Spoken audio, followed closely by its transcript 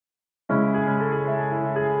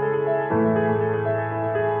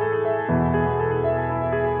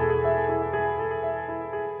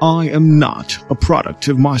I am not a product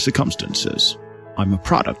of my circumstances. I'm a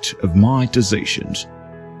product of my decisions.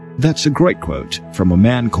 That's a great quote from a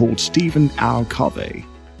man called Stephen R. Covey.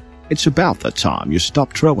 It's about that time you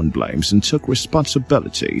stopped throwing blames and took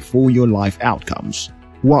responsibility for your life outcomes.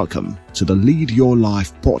 Welcome to the Lead Your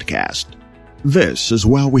Life podcast. This is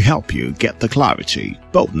where we help you get the clarity,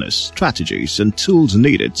 boldness, strategies, and tools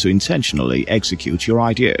needed to intentionally execute your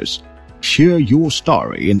ideas. Share your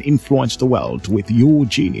story and influence the world with your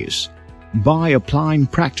genius. By applying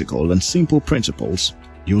practical and simple principles,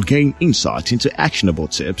 you'll gain insight into actionable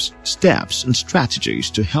tips, steps, and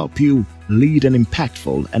strategies to help you lead an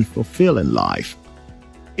impactful and fulfilling life.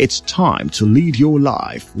 It's time to lead your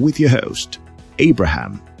life with your host,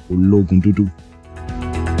 Abraham Ologundudu.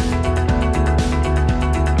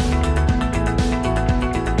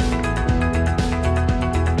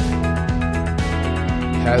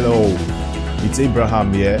 Hello, it's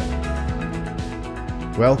Abraham here.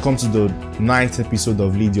 Welcome to the 9th episode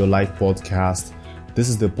of Lead Your Life podcast. This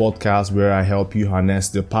is the podcast where I help you harness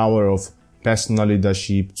the power of personal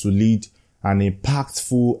leadership to lead an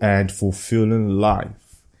impactful and fulfilling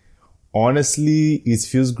life. Honestly, it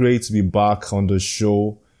feels great to be back on the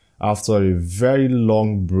show after a very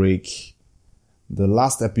long break. The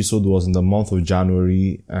last episode was in the month of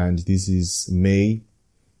January and this is May.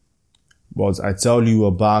 But I tell you,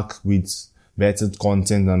 we're back with better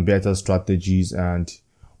content and better strategies and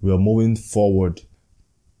we are moving forward.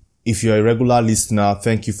 If you're a regular listener,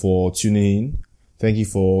 thank you for tuning in. Thank you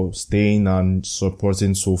for staying and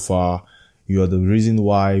supporting so far. You are the reason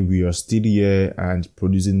why we are still here and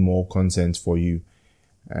producing more content for you.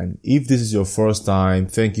 And if this is your first time,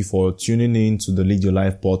 thank you for tuning in to the Lead Your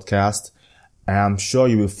Life podcast. I am sure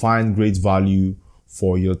you will find great value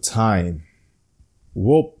for your time.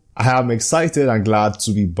 Whoop. I am excited and glad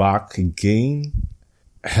to be back again,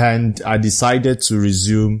 and I decided to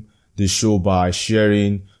resume the show by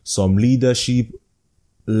sharing some leadership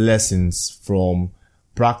lessons from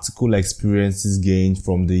practical experiences gained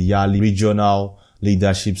from the Yali Regional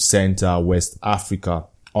Leadership Center, West Africa,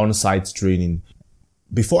 on-site training.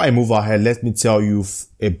 Before I move ahead, let me tell you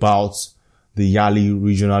about the Yali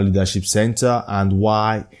Regional Leadership Center and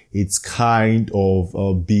why it's kind of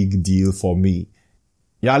a big deal for me.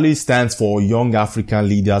 YALI stands for Young African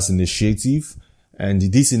Leaders Initiative, and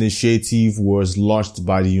this initiative was launched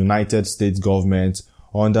by the United States government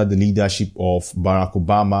under the leadership of Barack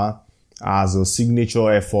Obama as a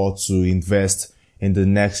signature effort to invest in the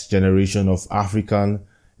next generation of African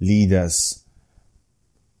leaders.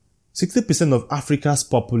 60% of Africa's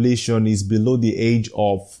population is below the age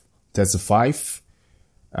of 35,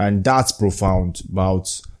 and that's profound.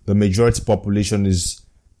 About the majority population is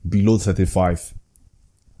below 35.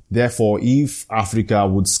 Therefore, if Africa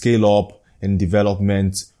would scale up in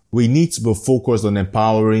development, we need to be focused on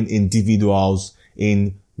empowering individuals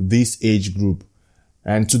in this age group.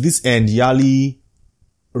 And to this end, YALI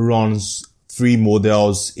runs 3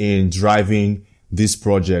 models in driving this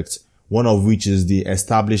project, one of which is the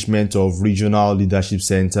establishment of regional leadership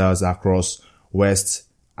centers across West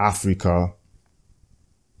Africa.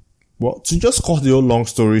 Well, to just cut the whole long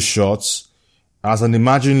story short, as an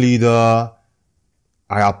emerging leader,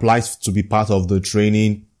 I applied to be part of the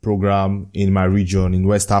training program in my region in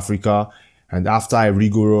West Africa. And after a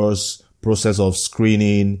rigorous process of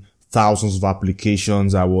screening thousands of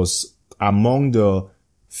applications, I was among the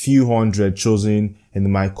few hundred chosen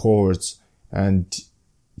in my cohort. And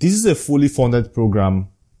this is a fully funded program.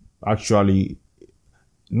 Actually,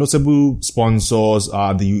 notable sponsors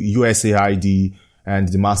are the USAID and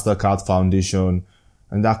the MasterCard Foundation.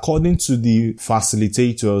 And according to the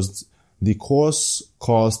facilitators, the course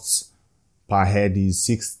costs per head is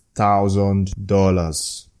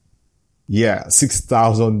 $6,000. Yeah,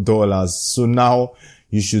 $6,000. So now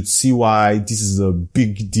you should see why this is a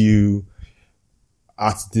big deal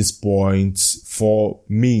at this point for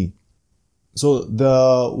me. So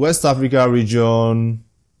the West Africa region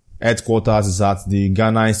headquarters is at the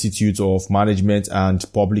Ghana Institute of Management and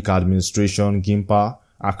Public Administration, GIMPA,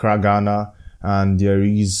 Accra, Ghana, and there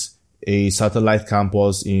is a satellite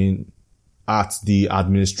campus at the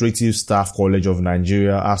Administrative Staff College of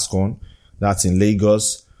Nigeria, ASCON, that's in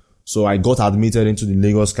Lagos. So I got admitted into the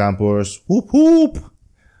Lagos campus, whoop whoop,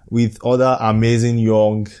 with other amazing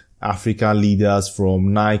young African leaders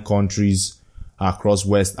from 9 countries across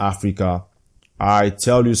West Africa. I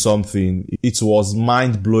tell you something, it was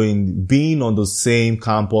mind-blowing being on the same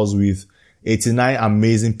campus with 89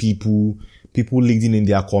 amazing people leading in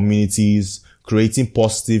their communities, creating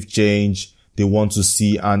positive change they want to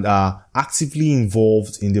see and are actively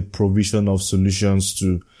involved in the provision of solutions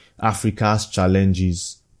to Africa's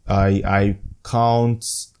challenges. I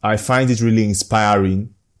I find it really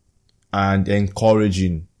inspiring and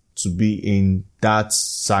encouraging to be in that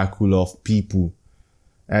cycle of people.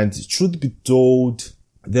 And truth be told,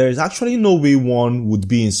 there is actually no way one would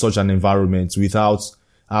be in such an environment without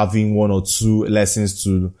having one or two lessons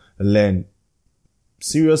to learn.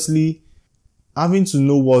 Seriously, having to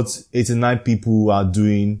know what 89 people are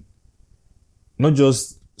doing, not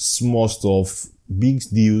just small stuff, big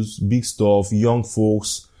deals, big stuff, young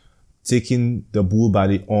folks taking the bull by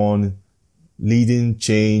the horn, leading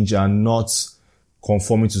change and not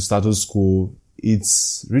conforming to status quo.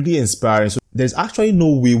 It's really inspiring. So there's actually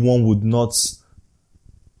no way one would not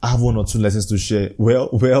have one or two lessons to share.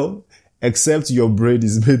 Well, except your brain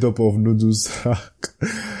is made up of noodles.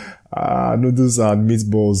 Noodles and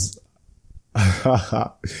meatballs.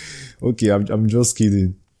 Okay, I'm just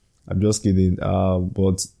kidding.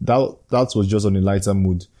 But that was just on a lighter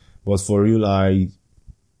mood. But for real, I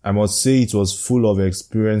must say it was full of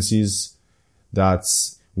experiences that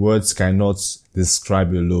words cannot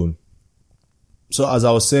describe alone. So as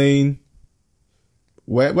I was saying,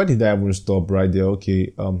 where did I even stop? Right there.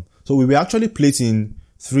 Okay. So we were actually placed in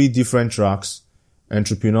 3 different tracks: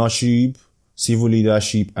 entrepreneurship, civil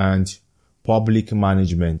leadership, and public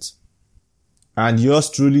management. And yours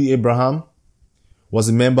truly, Abraham, was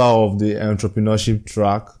a member of the entrepreneurship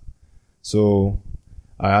track. So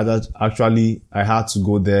I had to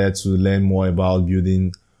go there to learn more about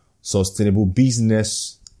building sustainable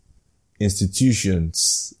business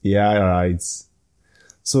institutions. Yeah, right.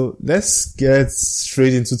 So let's get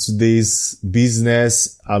straight into today's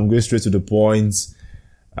business. I'm going straight to the point.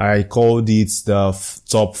 I called it the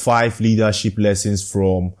top 5 leadership lessons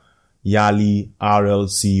from Yali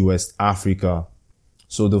RLC West Africa.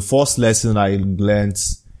 So the first lesson I learned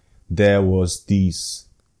there was this: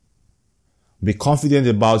 be confident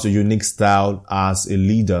about your unique style as a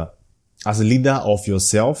leader of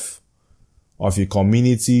yourself, of your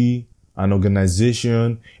community, an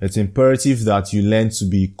organization. It's imperative that you learn to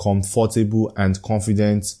be comfortable and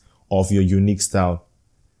confident of your unique style.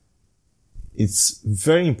 It's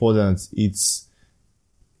very important. It's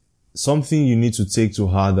something you need to take to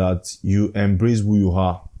heart, that you embrace who you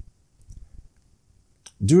are.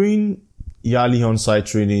 During Yali on-site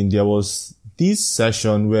training, there was this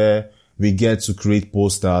session where we get to create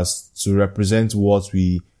posters to represent what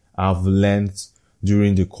we have learned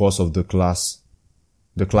during the course of the classes.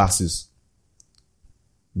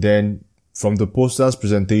 Then from the posters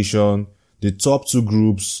presentation, the top 2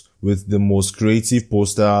 groups with the most creative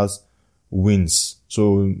posters wins.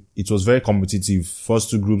 So it was very competitive.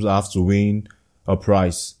 First 2 groups have to win a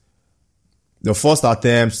prize. The first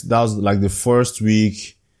attempt, that was like the first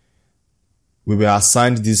week, we were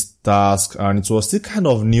assigned this task and it was still kind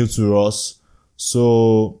of new to us.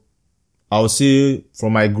 So I would say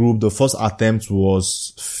from my group, the first attempt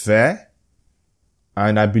was fair.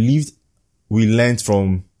 And I believed we learned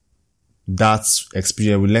from that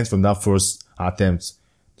experience. We learned from that first attempt.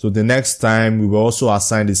 So the next time we were also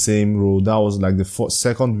assigned the same role. That was like the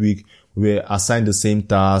second week we were assigned the same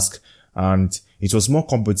task, and it was more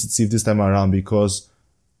competitive this time around because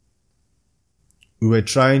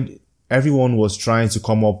everyone was trying to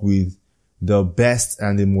come up with the best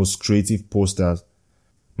and the most creative posters.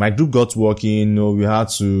 My group got working.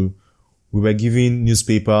 We were given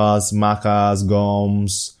newspapers, markers,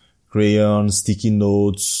 gums, crayons, sticky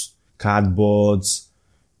notes, cardboards,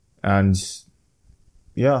 and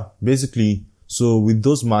yeah, basically. So with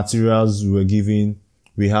those materials we were given,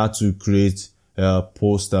 we had to create a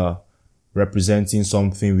poster representing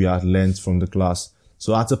something we had learned from the class.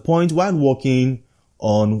 So at a point while working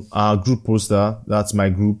on our group poster, that's my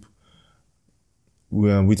group,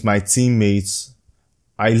 with my teammates,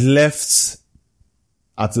 I left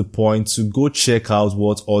at a point to go check out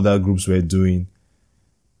what other groups were doing.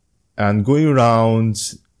 And going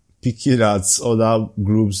around, picking at other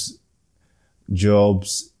groups'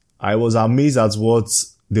 jobs, I was amazed at what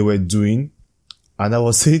they were doing. And I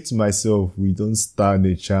was saying to myself, we don't stand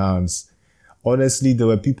a chance. Honestly, there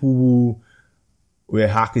were people who were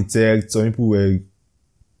architects, some people were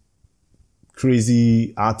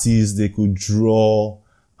crazy artists, they could draw,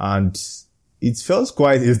 and it felt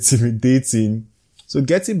quite intimidating. So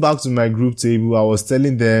getting back to my group table, I was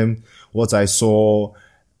telling them what I saw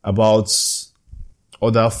about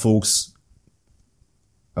other folks'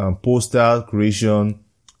 poster creation.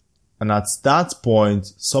 And at that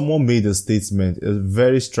point, someone made a statement, a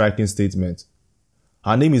very striking statement.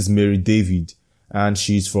 Her name is Mary David, and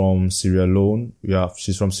she's from Sierra Leone. Yeah,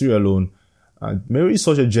 she's from Sierra Leone. And Mary is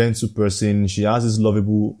such a gentle person. She has this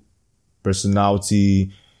lovable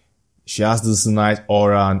personality. She has this nice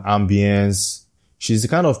aura and ambience. She's the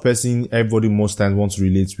kind of person everybody most times wants to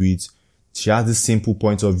relate with. She has this simple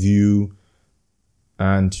point of view,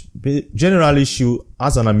 and generally she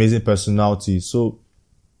has an amazing personality. So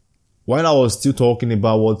while I was still talking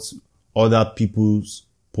about what other people's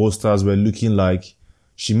posters were looking like,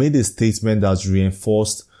 she made a statement that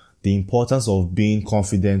reinforced the importance of being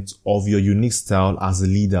confident of your unique style as a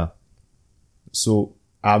leader. So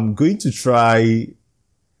I'm going to try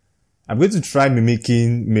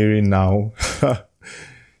mimicking Mary now.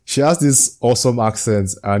 She has this awesome accent,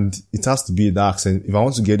 and it has to be that accent. If I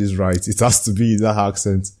want to get this right, it has to be that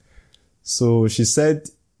accent. So she said,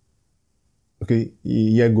 okay,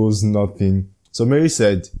 here goes nothing. So Mary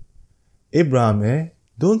said, Abraham,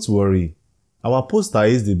 don't worry. Our poster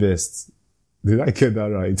is the best. Did I get that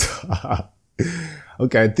right?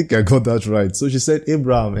 Okay, I think I got that right. So she said,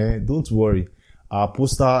 Abraham, don't worry. Our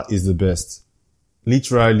poster is the best.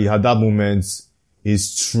 Literally, at that moment, he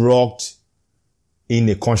struck in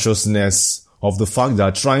a consciousness of the fact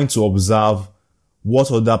that trying to observe what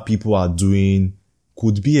other people are doing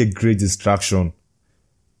could be a great distraction.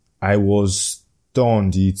 I was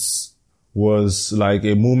stunned. It was like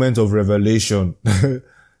a moment of revelation.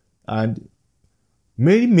 And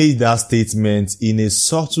Mary made that statement in a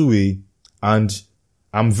subtle way, and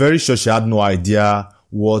I'm very sure she had no idea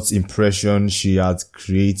what impression she had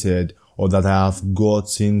created or that I have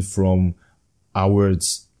gotten from her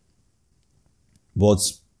words. But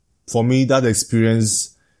for me, that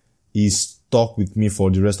experience is stuck with me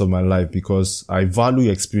for the rest of my life because I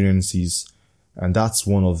value experiences, and that's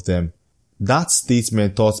one of them. That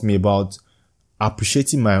statement taught me about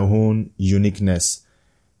appreciating my own uniqueness.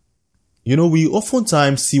 You know, we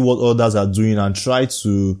oftentimes see what others are doing and try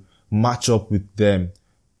to match up with them.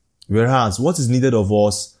 Whereas what is needed of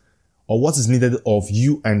us, or what is needed of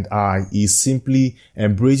you and I, is simply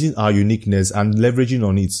embracing our uniqueness and leveraging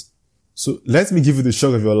on it. So let me give you the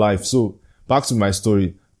shock of your life. So back to my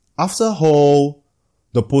story. After all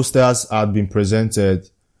the posters had been presented,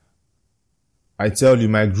 I tell you,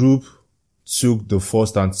 my group took the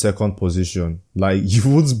first and second position. Like, you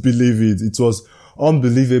wouldn't believe it. It was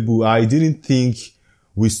unbelievable. I didn't think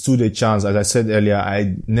we stood a chance. As I said earlier,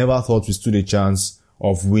 I never thought we stood a chance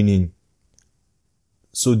of winning.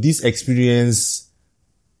 So this experience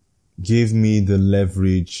gave me the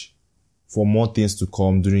leverage for more things to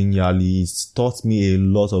come during Yali. It taught me a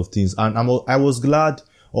lot of things. And I was glad,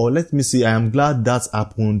 or let me say, I am glad that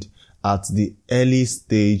happened at an early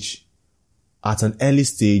stage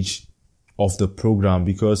of the program,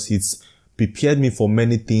 because it's prepared me for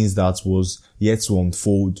many things that was yet to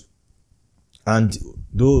unfold. And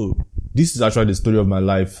though this is actually the story of my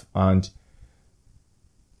life, and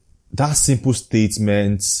that simple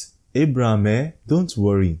statement, Abraham, don't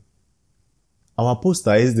worry. Our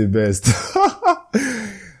poster is the best.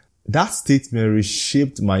 That statement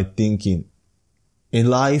reshaped my thinking. In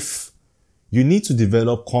life, you need to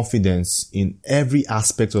develop confidence in every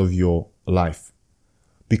aspect of your life.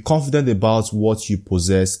 Be confident about what you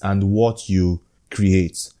possess and what you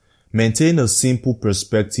create. Maintain a simple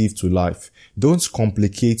perspective to life. Don't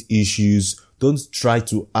complicate issues. Don't try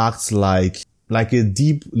to act like a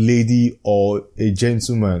deep lady or a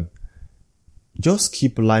gentleman. Just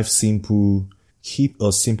keep life simple. Keep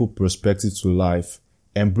a simple perspective to life.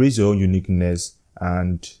 Embrace your own uniqueness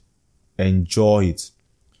and enjoy it.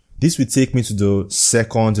 This will take me to the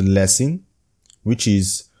second lesson, which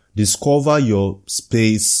is discover your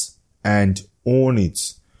space and own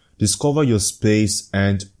it. Discover your space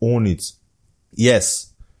and own it.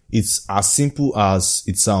 Yes, it's as simple as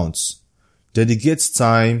it sounds. Dedicate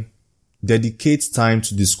time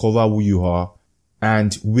to discover who you are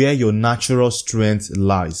and where your natural strength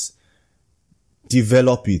lies.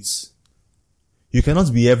 Develop it. You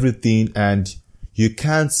cannot be everything, and you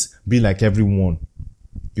can't be like everyone.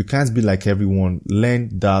 You can't be like everyone.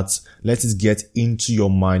 Learn that. Let it get into your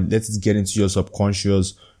mind. Let it get into your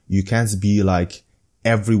subconscious. You can't be like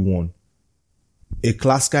everyone. A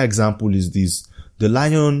classical example is this. The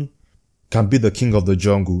lion can be the king of the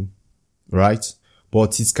jungle, right?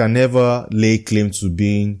 But it can never lay claim to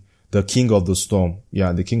being the king of the storm.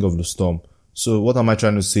 Yeah, the king of the storm. So what am I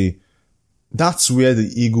trying to say? That's where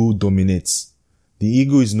the eagle dominates. The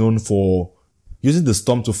eagle is known for using the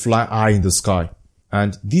storm to fly high in the sky.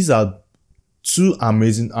 And these are two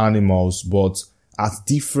amazing animals, but at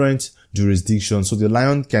different jurisdictions. So the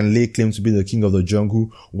lion can lay claim to be the king of the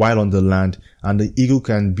jungle while on the land, and the eagle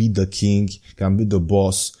can be the king, can be the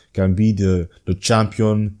boss, can be the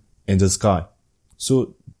champion in the sky.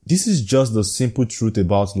 So this is just the simple truth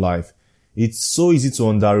about life. It's so easy to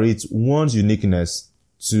underrate one's uniqueness,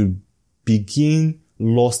 to begin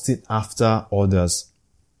lusting after others.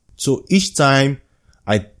 So each time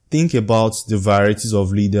I think about the varieties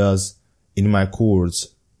of leaders in my cohorts.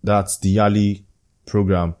 That's the yearly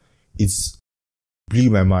program. It's blew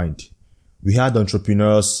my mind. We had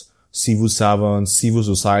entrepreneurs, civil servants, civil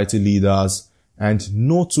society leaders, and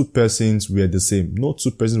no two persons were the same. No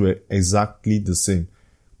two persons were exactly the same.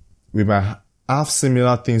 We might have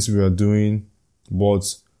similar things we were doing, but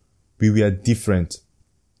we were different.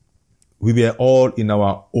 We were all in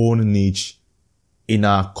our own niche, in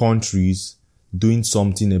our countries, doing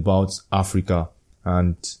something about Africa,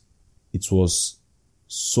 and it was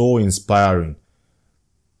so inspiring.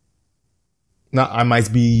 Now, I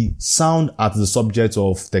might be sound at the subject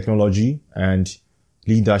of technology and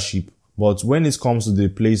leadership, but when it comes to the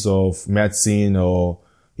place of medicine or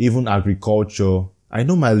even agriculture, I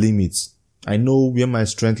know my limits. I know where my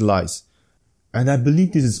strength lies. And I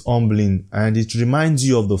believe this is humbling, and it reminds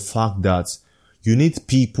you of the fact that you need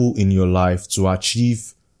people in your life to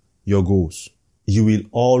achieve your goals. You will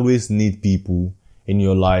always need people in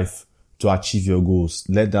your life to achieve your goals.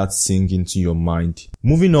 Let that sink into your mind.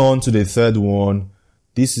 Moving on to the third one.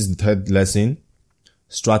 This is the third lesson.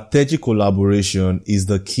 Strategic collaboration is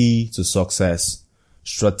the key to success.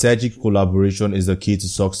 Strategic collaboration is the key to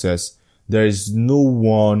success. There is no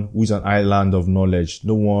one who is an island of knowledge.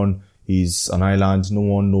 No one is an island. No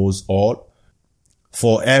one knows all.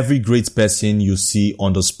 For every great person you see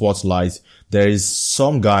on the spotlight, there is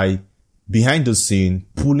some guy behind the scene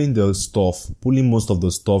pulling most of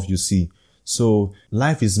the stuff you see. So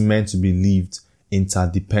life is meant to be lived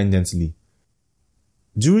interdependently.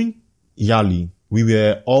 During Yali, we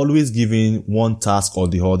were always given one task or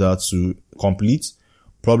the other to complete,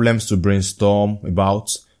 problems to brainstorm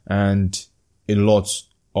about, and a lot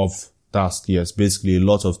of tasks. Yes, basically a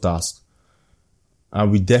lot of tasks.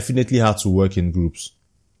 And we definitely had to work in groups.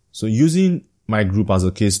 So using my group as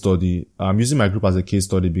a case study, I'm using my group as a case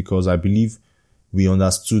study because I believe we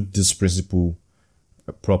understood this principle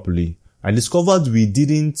properly. I discovered we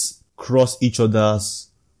didn't cross each other's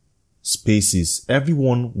spaces.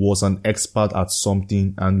 Everyone was an expert at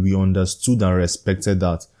something, and we understood and respected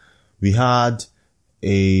that. We had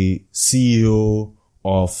a CEO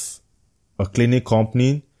of a clinic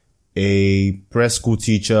company, a press school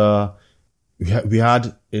teacher. We had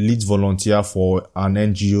a lead volunteer for an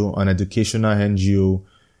NGO, an educational NGO.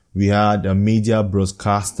 We had a media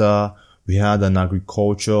broadcaster. We had an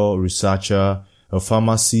agriculture researcher, a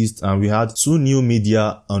pharmacist, and we had 2 new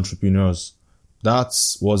media entrepreneurs. That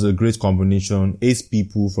was a great combination. 8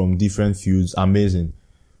 people from different fields. Amazing.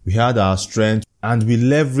 We had our strength, and we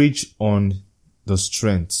leverage on the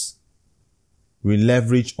strengths. We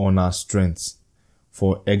leverage on our strengths.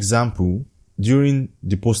 For example, during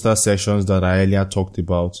the poster sessions that I earlier talked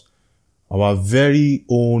about, our very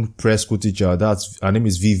own press school teacher, her name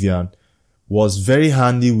is Vivian, was very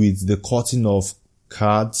handy with the cutting of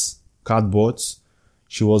cardboards.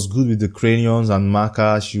 She was good with the crayons and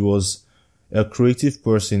markers. She was a creative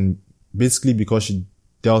person, basically because she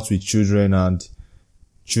dealt with children and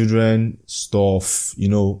children stuff.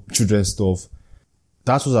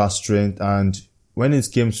 That was our strength. And when it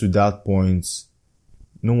came to that point,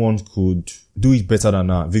 no one could do it better than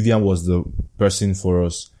her. Vivian was the person for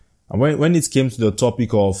us. And when it came to the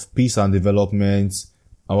topic of peace and development,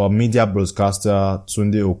 our media broadcaster,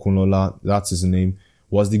 Tunde Okunola, that's his name,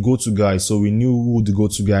 was the go-to guy. So we knew who the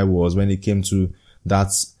go-to guy was when it came to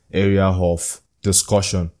that area of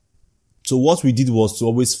discussion. So what we did was to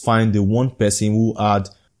always find the one person who had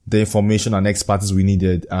the information and expertise we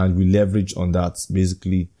needed, and we leveraged on that,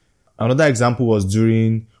 basically. Another example was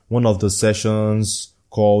during one of the sessions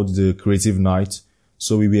called the Creative Night.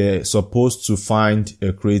 So we were supposed to find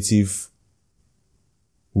a creative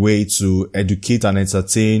way to educate and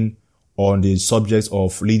entertain on the subject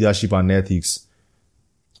of leadership and ethics.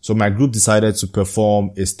 So my group decided to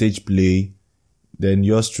perform a stage play. Then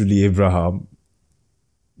yours truly, Abraham,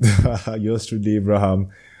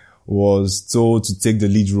 was told to take the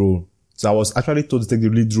lead role. So I was actually told to take the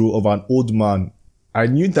lead role of an old man. I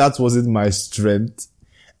knew that wasn't my strength,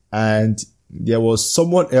 and there was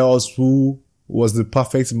someone else who was the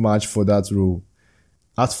perfect match for that role.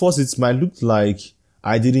 At first, it might look like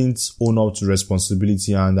I didn't own up to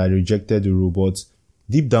responsibility and I rejected the role, but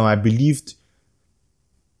deep down, I believed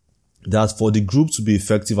that for the group to be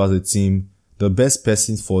effective as a team, the best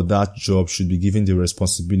person for that job should be given the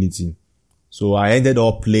responsibility. So I ended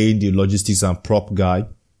up playing the logistics and prop guy,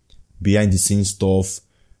 behind the scenes stuff,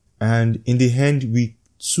 and in the end, we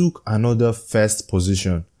took another first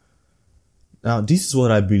position. Now, this is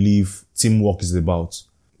what I believe teamwork is about.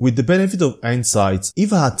 With the benefit of hindsight,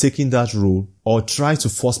 if I had taken that role or tried to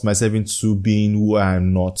force myself into being who I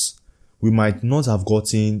am not, we might not have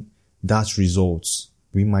gotten that result.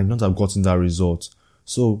 we might not have gotten that result.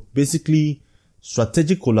 So basically,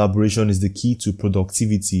 strategic collaboration is the key to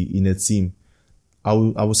productivity in a team. I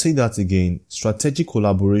will say that again. Strategic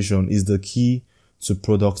collaboration is the key to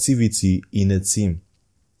productivity in a team.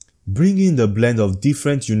 Bring in the blend of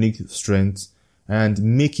different unique strengths and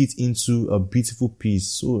make it into a beautiful piece.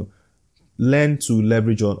 So learn to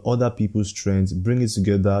leverage on other people's strengths, bring it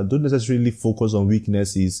together. Don't necessarily focus on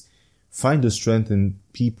weaknesses. Find the strength in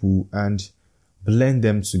people and blend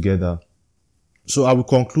them together. So I will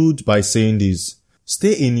conclude by saying this.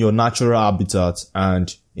 Stay in your natural habitat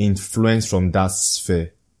and influence from that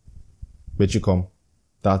sphere. Bechikom.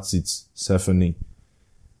 That's it. Stephanie.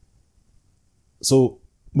 So,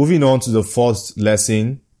 moving on to the first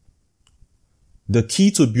lesson. The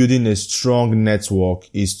key to building a strong network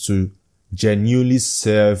is to genuinely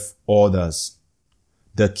serve others.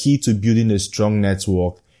 The key to building a strong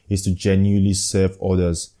network is to genuinely serve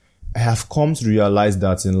others. I have come to realize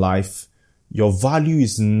that in life, your value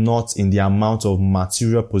is not in the amount of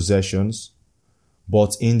material possessions,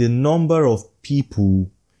 but in the number of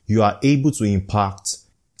people you are able to impact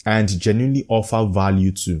and genuinely offer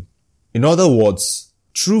value to. In other words,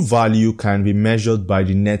 true value can be measured by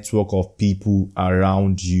the network of people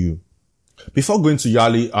around you. Before going to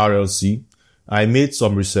Yali RLC, I made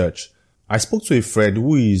some research. I spoke to a friend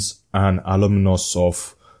who is an alumnus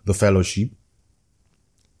of the fellowship,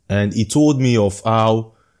 and he told me of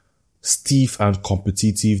how stiff and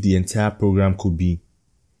competitive the entire program could be.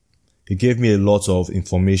 He gave me a lot of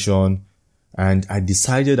information, and I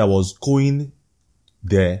decided I was going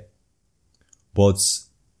there, but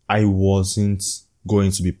I wasn't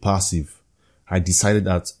going to be passive. I decided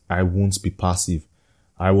that I won't be passive.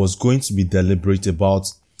 I was going to be deliberate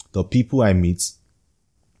about the people I meet.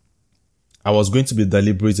 I was going to be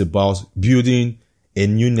deliberate about building a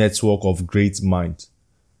new network of great minds.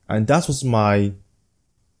 And that was my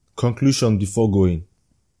conclusion before going.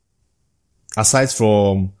 Aside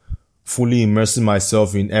from fully immersing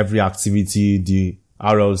myself in every activity the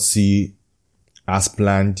RLC has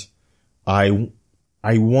planned, I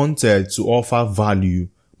wanted to offer value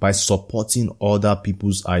by supporting other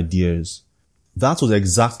people's ideas. That was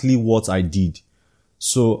exactly what I did.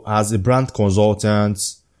 So as a brand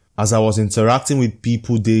consultant, as I was interacting with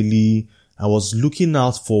people daily, I was looking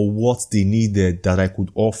out for what they needed that I could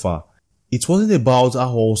offer. It wasn't about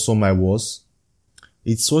how awesome I was.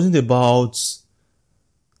 It wasn't about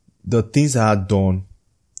the things I had done.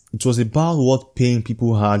 It was about what pain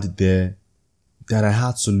people had there that I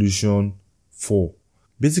had solution for.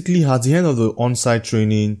 Basically, at the end of the on-site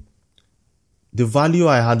training, the value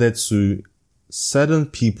I added to certain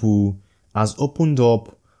people has opened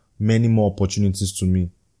up many more opportunities to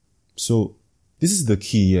me. So, this is the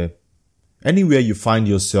key here. Anywhere you find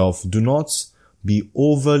yourself, do not be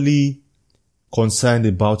overly concerned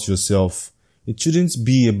about yourself. It shouldn't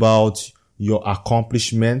be about your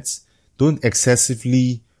accomplishments. Don't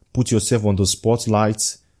excessively put yourself on the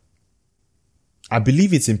spotlight. I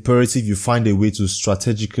believe it's imperative you find a way to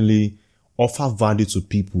strategically offer value to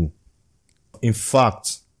people. In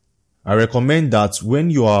fact, I recommend that when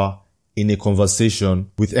you are in a conversation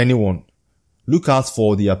with anyone, look out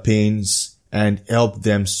for their pains and help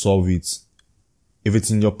them solve it. If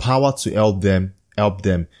it's in your power to help them, help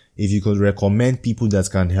them. If you could recommend people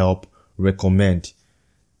that can help, recommend.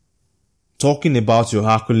 Talking about your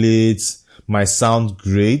accolades might sound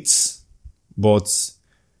great, but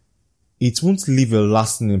it won't leave a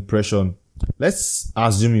lasting impression. Let's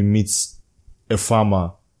assume you meet a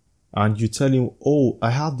farmer and you tell him, oh,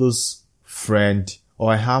 I have this friend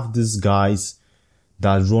or I have these guys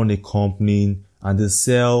that run a company and they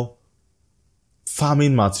sell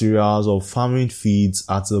farming materials or farming feeds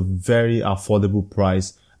at a very affordable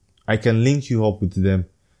price. I can link you up with them.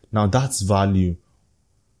 Now that's value.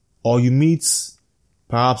 Or you meet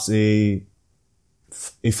perhaps a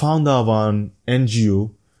founder of an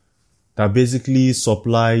NGO that basically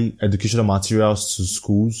supply educational materials to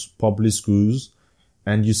schools, public schools,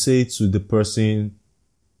 and you say to the person,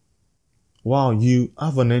 wow, you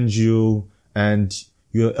have an NGO and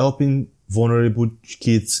you're helping vulnerable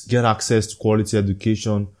kids get access to quality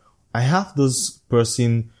education. I have this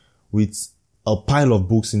person with a pile of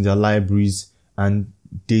books in their libraries and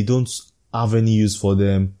they don't have any use for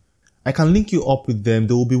them. I can link you up with them.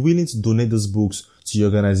 They will be willing to donate those books to your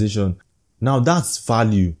organization. Now that's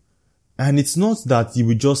value. And it's not that you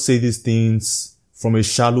will just say these things from a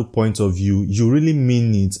shallow point of view. You really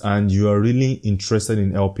mean it and you are really interested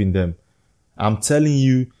in helping them. I'm telling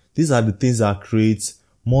you, these are the things that create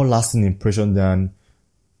more lasting impression than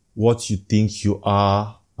what you think you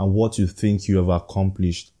are and what you think you have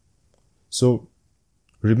accomplished. So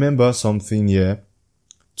remember something here.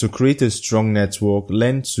 to create a strong network,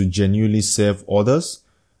 learn to genuinely serve others,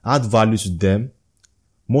 add value to them.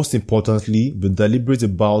 Most importantly, be deliberate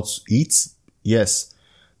about it. Yes.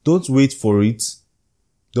 Don't wait for it.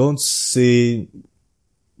 Don't say,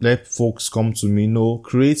 let folks come to me. No,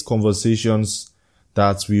 create conversations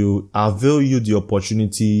that will avail you the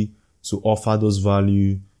opportunity to offer those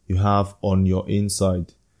value you have on your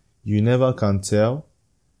inside. You never can tell.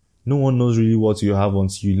 No one knows really what you have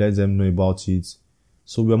until you let them know about it.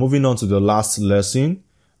 So we are moving on to the last lesson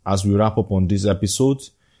as we wrap up on this episode.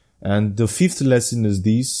 And the fifth lesson is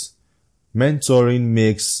this: mentoring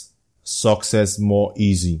makes success more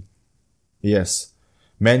easy. Yes,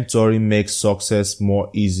 mentoring makes success more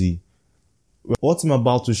easy. What I'm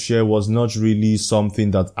about to share was not really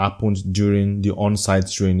something that happened during the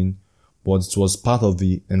on-site training, but it was part of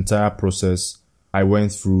the entire process I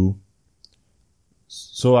went through.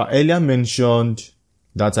 So I earlier mentioned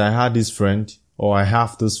that I have this friend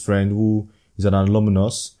who is an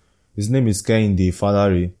alumnus. His name is Kehinde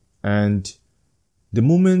Fadare. And the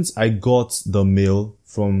moment I got the mail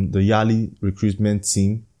from the Yali recruitment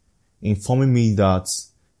team informing me that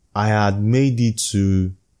I had made it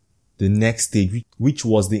to the next stage, which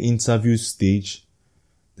was the interview stage,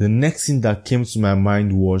 the next thing that came to my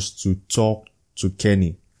mind was to talk to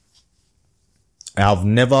Kenny. I have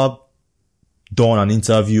never done an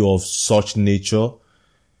interview of such nature.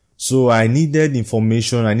 So I needed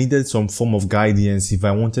information. I needed some form of guidance if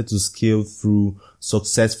I wanted to scale through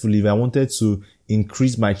successfully, if I wanted to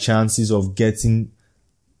increase my chances of getting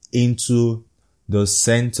into the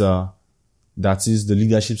center, that is the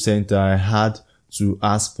leadership center. I had to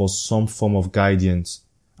ask for some form of guidance,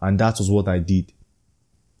 and that was what I did.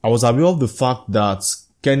 I was aware of the fact that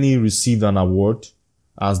Kenny received an award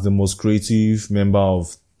as the most creative member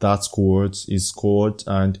of that his cohort,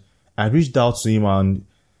 and I reached out to him and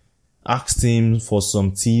asked him for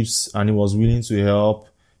some tips, and he was willing to help.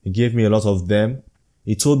 He gave me a lot of them.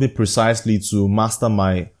 He told me precisely to master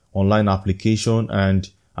my online application and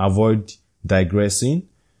avoid digressing.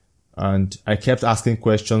 And I kept asking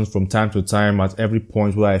questions from time to time at every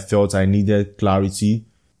point where I felt I needed clarity.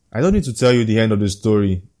 I don't need to tell you the end of the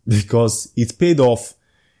story because it paid off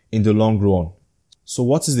in the long run. So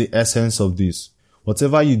what is the essence of this?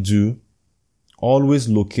 Whatever you do, always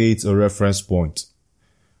locate a reference point.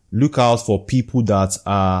 Look out for people that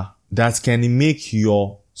can make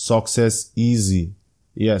your success easy.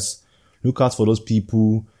 Yes. Look out for those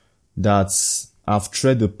people that have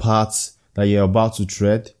tread the path that you're about to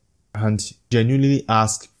tread, and genuinely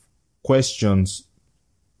ask questions.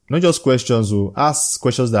 Not just questions, ask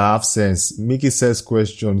questions that have sense. Make it sense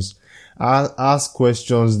questions. Ask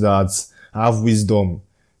questions that have wisdom.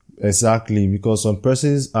 Exactly. Because some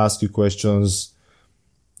persons ask you questions.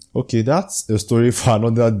 Okay, that's a story for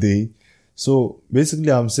another day. So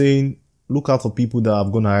basically I'm saying look out for people that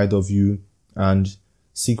have gone ahead of you and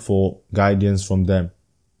seek for guidance from them.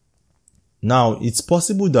 Now, it's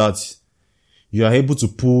possible that you are able to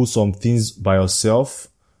pull some things by yourself,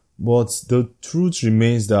 but the truth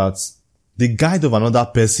remains that the guide of another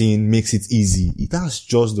person makes it easy. That's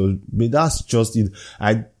just it.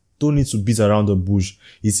 I don't need to beat around the bush.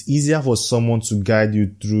 It's easier for someone to guide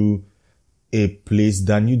you through a place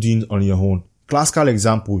than you doing on your own. Classical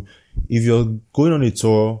example, if you're going on a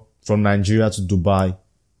tour from Nigeria to Dubai,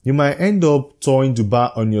 you might end up touring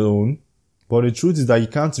Dubai on your own, but the truth is that you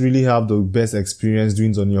can't really have the best experience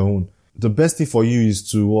doing it on your own. The best thing for you is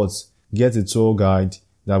to get a tour guide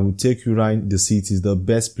that will take you around the cities, the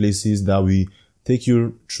best places, that will take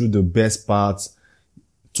you through the best parts.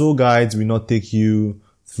 Tour guides will not take you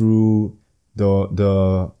through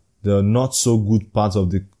the not so good parts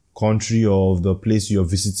of the country or of the place you're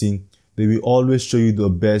visiting. They will always show you the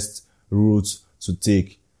best routes to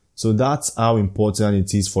take. So that's how important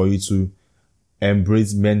it is for you to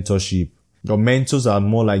embrace mentorship. Your mentors are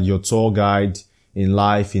more like your tour guide in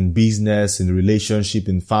life, in business, in relationship,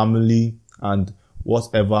 in family, and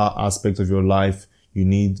whatever aspect of your life you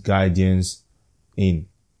need guidance in.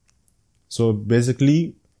 So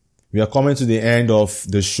basically, we are coming to the end of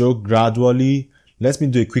the show gradually. Let me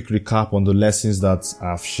do a quick recap on the lessons that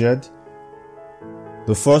I've shared.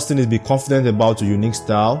 The first thing is be confident about your unique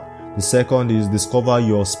style. The second is discover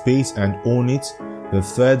your space and own it. The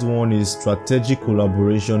third one is strategic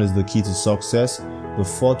collaboration is the key to success. The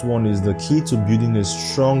fourth one is the key to building a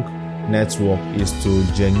strong network is to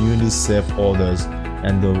genuinely serve others.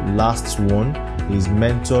 And the last one is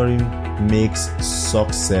mentoring makes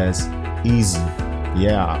success easy.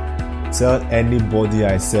 Yeah. Tell anybody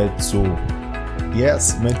I said so.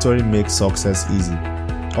 Yes, mentoring makes success easy.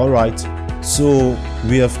 Alright. So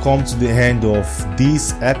we have come to the end of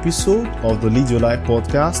this episode of the Lead Your Life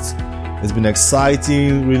podcast. It's been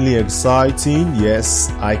exciting, really exciting. Yes,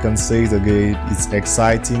 I can say it again. It's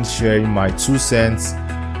exciting sharing my 2 cents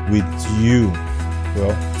with you.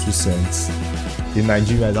 Well, 2 cents. In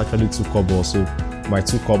Nigeria, it's actually 2 kobo. So my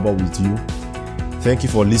 2 kobo with you. Thank you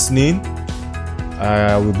for listening.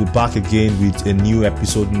 We'll be back again with a new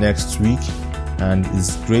episode next week. And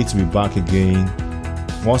it's great to be back again.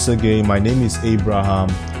 Once again, my name is Abraham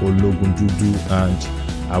Ologundudu,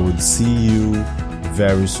 and I will see you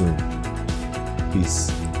very soon.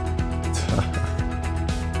 Peace.